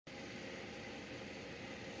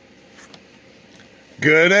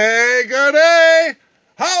Good day, good day.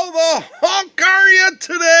 How the honk are you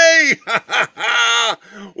today?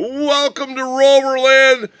 Welcome to Rover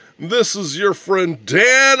Land. This is your friend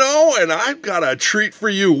Dano, and I've got a treat for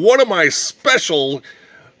you. One of my special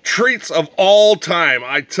treats of all time.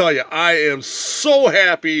 I tell you, I am so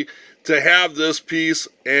happy to have this piece,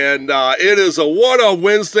 and it is a one on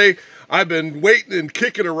Wednesday. I've been waiting and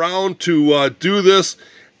kicking around to do this,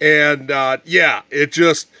 and yeah, it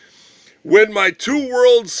just, when my two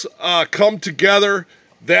worlds come together,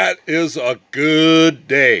 that is a good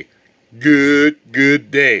day.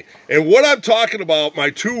 Good day. And what I'm talking about,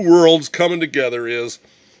 my two worlds coming together, is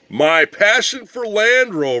my passion for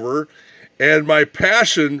Land Rover and my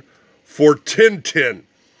passion for TinTin.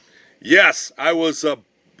 Yes, I was a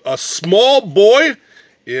small boy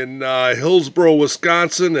in Hillsboro,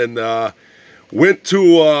 Wisconsin, and went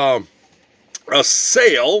to a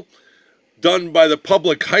sale done by the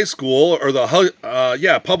public high school, or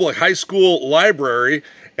the public high school library,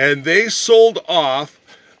 and they sold off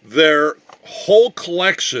their whole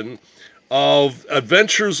collection of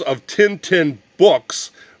Adventures of Tintin books.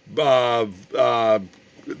 Well,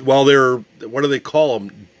 they're, what do they call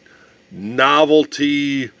them?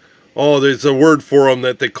 Novelty. Oh, there's a word for them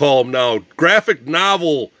that they call them now. Graphic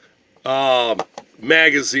novel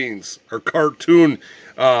magazines or cartoon.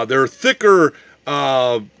 They're thicker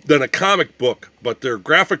than a comic book, but they're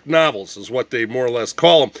graphic novels is what they more or less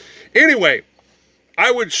call them. Anyway,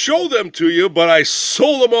 I would show them to you, but I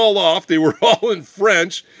sold them all off. They were all in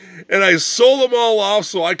French, and I sold them all off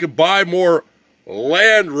so I could buy more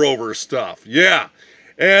Land Rover stuff. Yeah.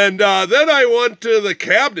 And then I went to the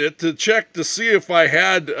cabinet to check to see if I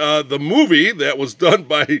had the movie that was done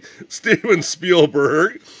by Steven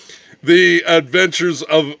Spielberg, The Adventures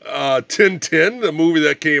of TinTin, the movie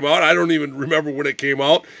that came out. I don't even remember when it came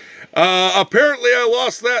out. Apparently I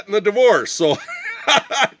lost that in the divorce, so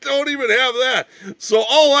I don't even have that. So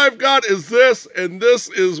all I've got is this, and this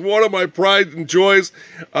is one of my pride and joys.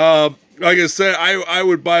 Like I said, I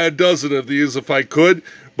would buy a dozen of these if I could,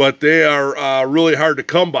 but they are really hard to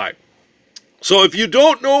come by. So if you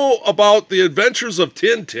don't know about the Adventures of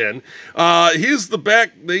TinTin, he's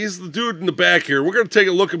the dude in the back here. We're going to take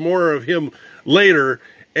a look at more of him later.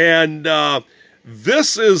 And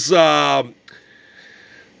this is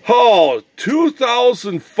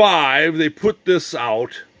 2005. They put this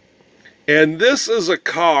out, and this is a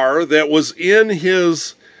car that was in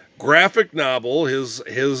his graphic novel, his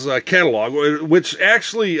catalog, which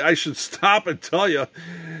actually I should stop and tell you.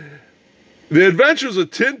 The Adventures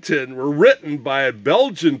of Tintin were written by a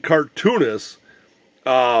Belgian cartoonist,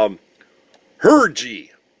 Hergé,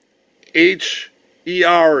 H-E-R-G-E,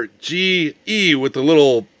 with the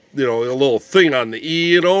little, a little thing on the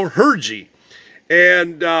E, Hergé.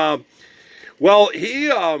 And, well, he,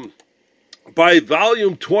 by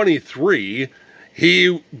volume 23,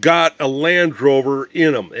 he got a Land Rover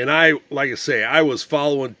in him. And like I say, I was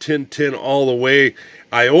following TinTin all the way.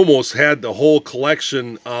 I almost had the whole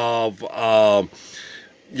collection of, the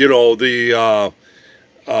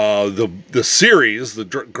series, the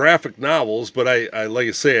graphic novels. But I like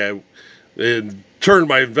I say, I turned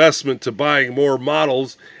my investment to buying more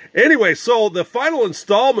models. Anyway, so the final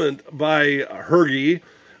installment by Hergé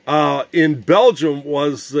in Belgium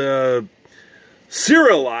was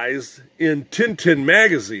serialized in TinTin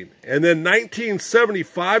magazine. And then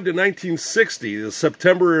 1975 to 1960, the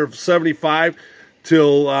September of 75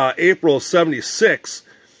 till April of 76,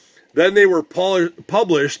 then they were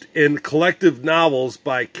published in collective novels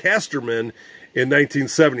by Casterman in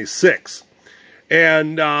 1976.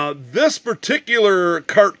 And this particular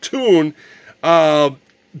cartoon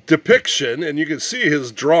depiction, and you can see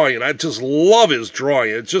his drawing, and I just love his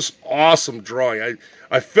drawing. It's just awesome drawing.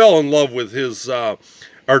 I fell in love with his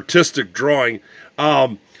artistic drawing.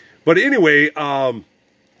 But anyway,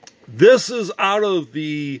 this is out of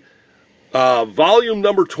the volume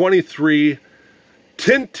number 23,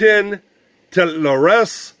 Tintin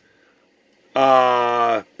Telores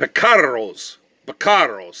Picaros.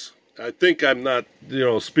 I think I'm not,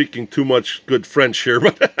 speaking too much good French here,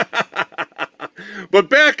 but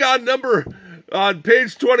back on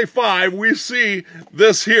page 25, we see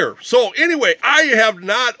this here. So anyway, I have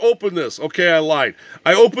not opened this. Okay, I lied.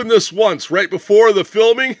 I opened this once right before the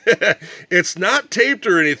filming. It's not taped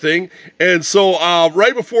or anything. And so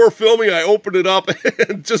right before filming, I opened it up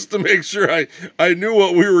just to make sure I knew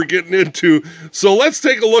what we were getting into. So let's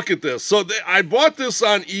take a look at this. So I bought this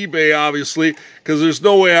on eBay, obviously, because there's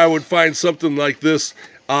no way I would find something like this,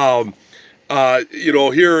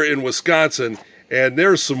 here in Wisconsin. And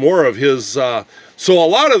there's some more of his. So a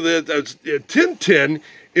lot of the TinTin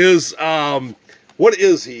is what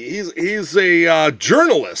is he? He's a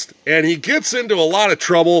journalist, and he gets into a lot of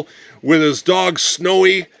trouble with his dog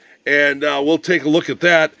Snowy, and we'll take a look at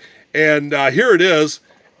that. And here it is,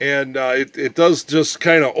 and it does just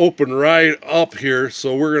kind of open right up here,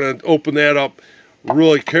 so we're going to open that up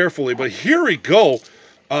really carefully. But here we go.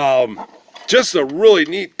 Just a really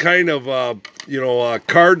neat kind of,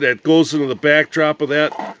 card that goes into the backdrop of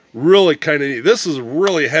that. Really kind of neat. This is a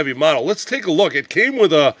really heavy model. Let's take a look. It came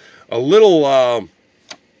with a little, I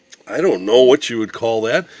don't know what you would call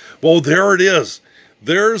that. Well, there it is.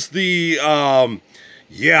 There's the,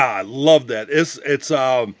 yeah, I love that. It's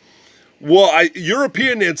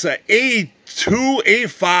European, it's a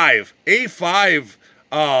A2,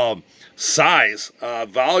 A5 size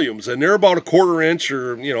volumes, and they're about 1/4 inch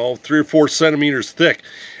or 3 or 4 centimeters thick.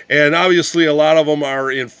 And obviously a lot of them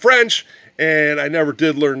are in French, and I never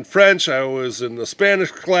did learn French. I was in the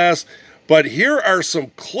Spanish class. But here are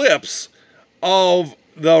some clips of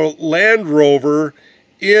the Land Rover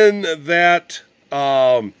in that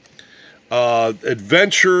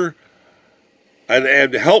adventure,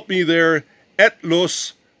 and help me there, Et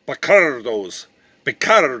los Picardos, I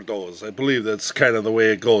believe that's kind of the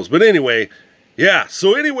way it goes. But anyway, yeah,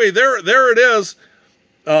 so anyway, there it is.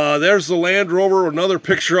 There's the Land Rover, another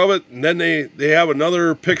picture of it, and then they have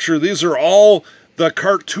another picture. These are all the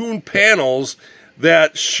cartoon panels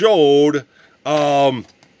that showed that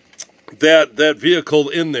vehicle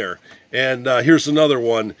in there. And here's another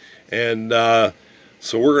one. And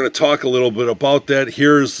so we're going to talk a little bit about that.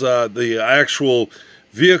 Here's the actual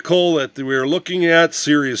vehicle that we were looking at,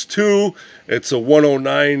 Series 2. It's a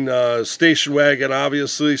 109 station wagon,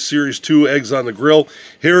 obviously. Series 2, eggs on the grill.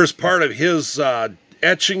 Here's part of his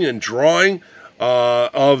etching and drawing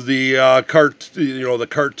of the the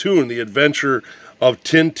cartoon, The Adventure of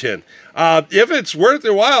TinTin. If it's worth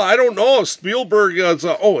your while, I don't know if Spielberg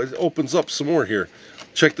oh, it opens up some more here.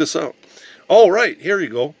 Check this out. All right, here you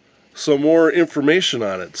go. Some more information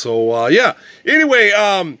on it. So yeah. Anyway,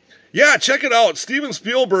 yeah, check it out. Steven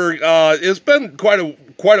Spielberg. It's been quite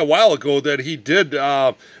a while ago that he did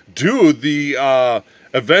do the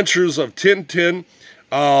Adventures of TinTin.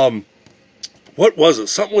 What was it?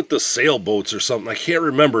 Something with the sailboats or something. I can't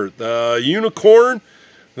remember. The unicorn,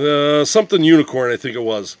 something unicorn. I think it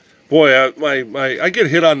was. Boy, I get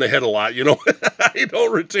hit on the head a lot, I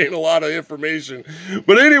don't retain a lot of information.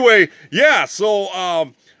 But anyway, yeah,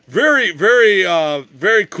 so very, very,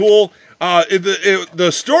 very cool.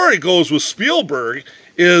 The story goes with Spielberg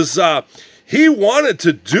is he wanted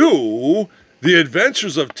to do The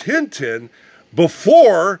Adventures of TinTin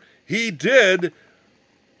before he did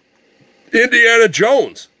Indiana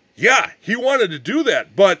Jones. Yeah, he wanted to do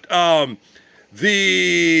that. But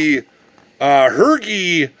the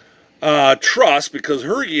Hergy trust, because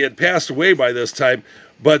Hergy had passed away by this time,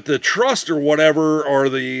 but the trust or whatever, or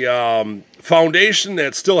the foundation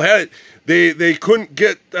that still had it, they couldn't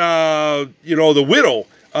get, the widow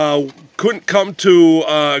couldn't come to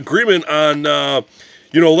agreement on,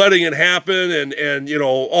 letting it happen and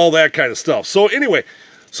all that kind of stuff. So anyway,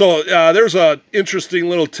 so there's a interesting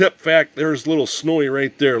little tip fact. There's little Snowy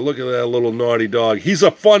right there. Look at that little naughty dog. He's a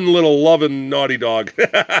fun little loving naughty dog.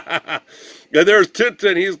 And there's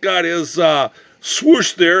TinTin. He's got his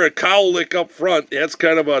swoosh there, a cowlick up front. That's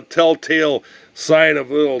kind of a telltale sign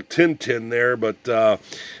of little TinTin there. But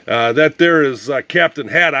that there is Captain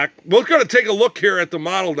Haddock. We're going to take a look here at the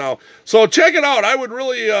model now. So check it out. I would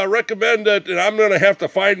really recommend it, and I'm going to have to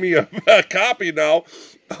find me a copy now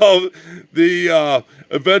of the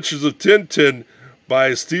Adventures of TinTin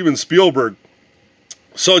by Steven Spielberg.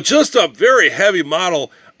 So just a very heavy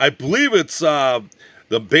model. I believe it's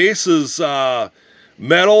the base is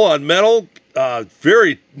metal on metal.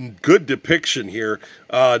 Very good depiction here.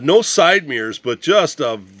 No side mirrors, but just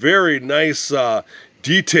a very nice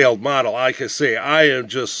detailed model. Like I say, I am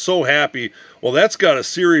just so happy. Well, that's got a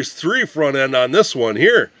Series 3 front end on this one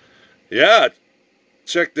here. Yeah,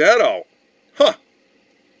 check that out. Huh.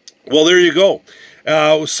 Well, there you go.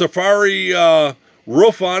 Safari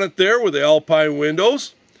roof on it there with the Alpine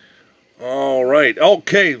windows. All right.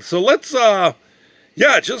 Okay, so let's,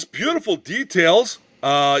 yeah, just beautiful details.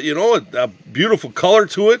 A beautiful color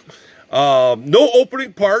to it. No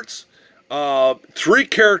opening parts. 3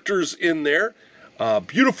 characters in there.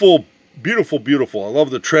 Beautiful, beautiful, beautiful. I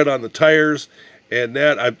love the tread on the tires, and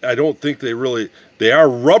that I don't think they are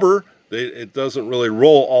rubber. It doesn't really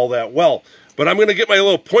roll all that well. But I'm going to get my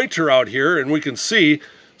little pointer out here, and we can see.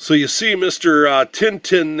 So you see Mr.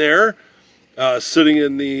 TinTin there, sitting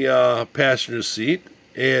in the passenger seat,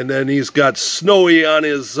 and then he's got Snowy on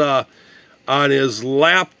his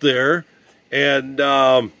lap there, and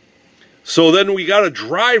So then we got a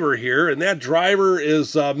driver here, and that driver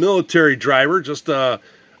is a military driver, just you know,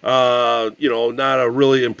 not a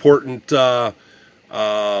really important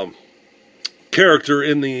character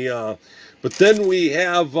in the. But then we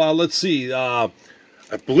have, let's see, I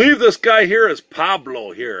believe this guy here is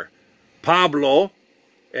Pablo here, Pablo,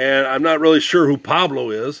 and I'm not really sure who Pablo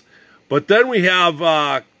is. But then we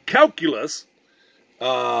have Calculus.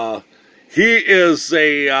 He is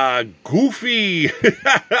a goofy,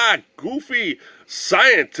 goofy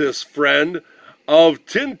scientist friend of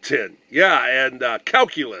TinTin. Yeah, and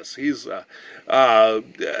Calculus. He's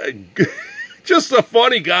just a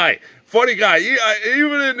funny guy. Funny guy.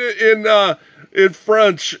 Even in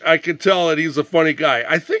French, I can tell that he's a funny guy.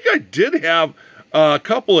 I think I did have a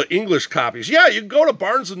couple of English copies. Yeah, you can go to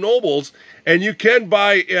Barnes & Noble's and you can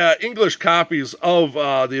buy English copies of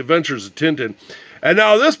The Adventures of Tintin. And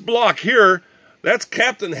now this block here, that's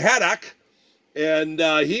Captain Haddock, and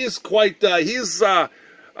he's quite he's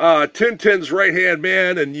Tintin's right-hand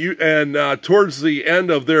man, and towards the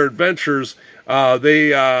end of their adventures,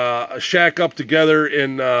 they shack up together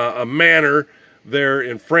in a manor there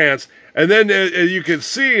in France. And then you can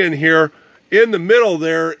see in here, in the middle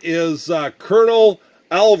there is Colonel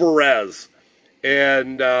Alvarez,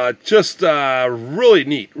 and just really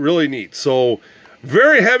neat, really neat. So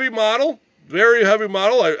very heavy model. Very heavy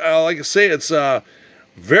model. Like I say, it's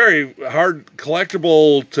very hard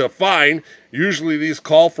collectible to find. Usually these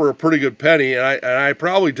call for a pretty good penny, and I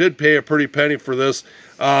probably did pay a pretty penny for this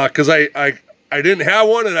because I didn't have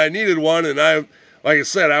one and I needed one, and like I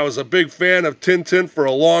said, I was a big fan of Tintin for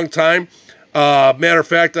a long time. Matter of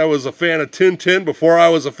fact, I was a fan of Tintin before I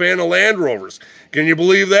was a fan of Land Rovers. Can you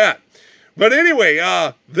believe that? But anyway,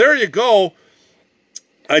 there you go.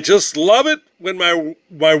 I just love it when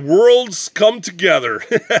my worlds come together,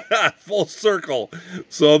 full circle.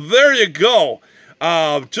 So there you go.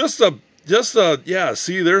 Just a yeah.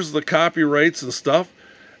 See, there's the copyrights and stuff,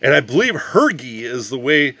 and I believe Hergy is the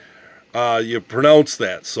way you pronounce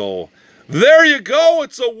that. So there you go.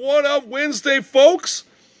 It's a one-up Wednesday, folks.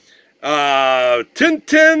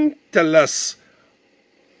 Tintin te las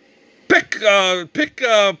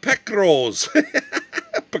Picaros.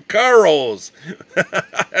 Picaros.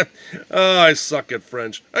 Oh, I suck at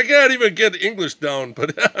French. I can't even get English down,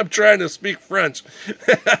 but I'm trying to speak French.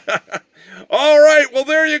 All right, well,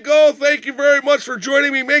 there you go. Thank you very much for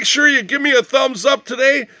joining me. Make sure you give me a thumbs up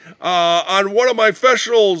today on one of my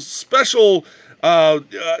special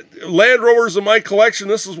Land Rovers in my collection.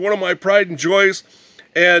 This is one of my pride and joys.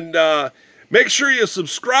 And make sure you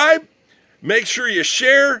subscribe. Make sure you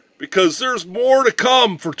share, because there's more to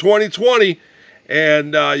come for 2020,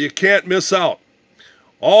 and you can't miss out.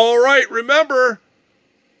 All right, remember,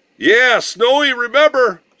 yeah, Snowy,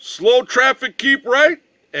 remember, slow traffic, keep right,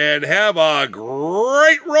 and have a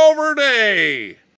great Rover day.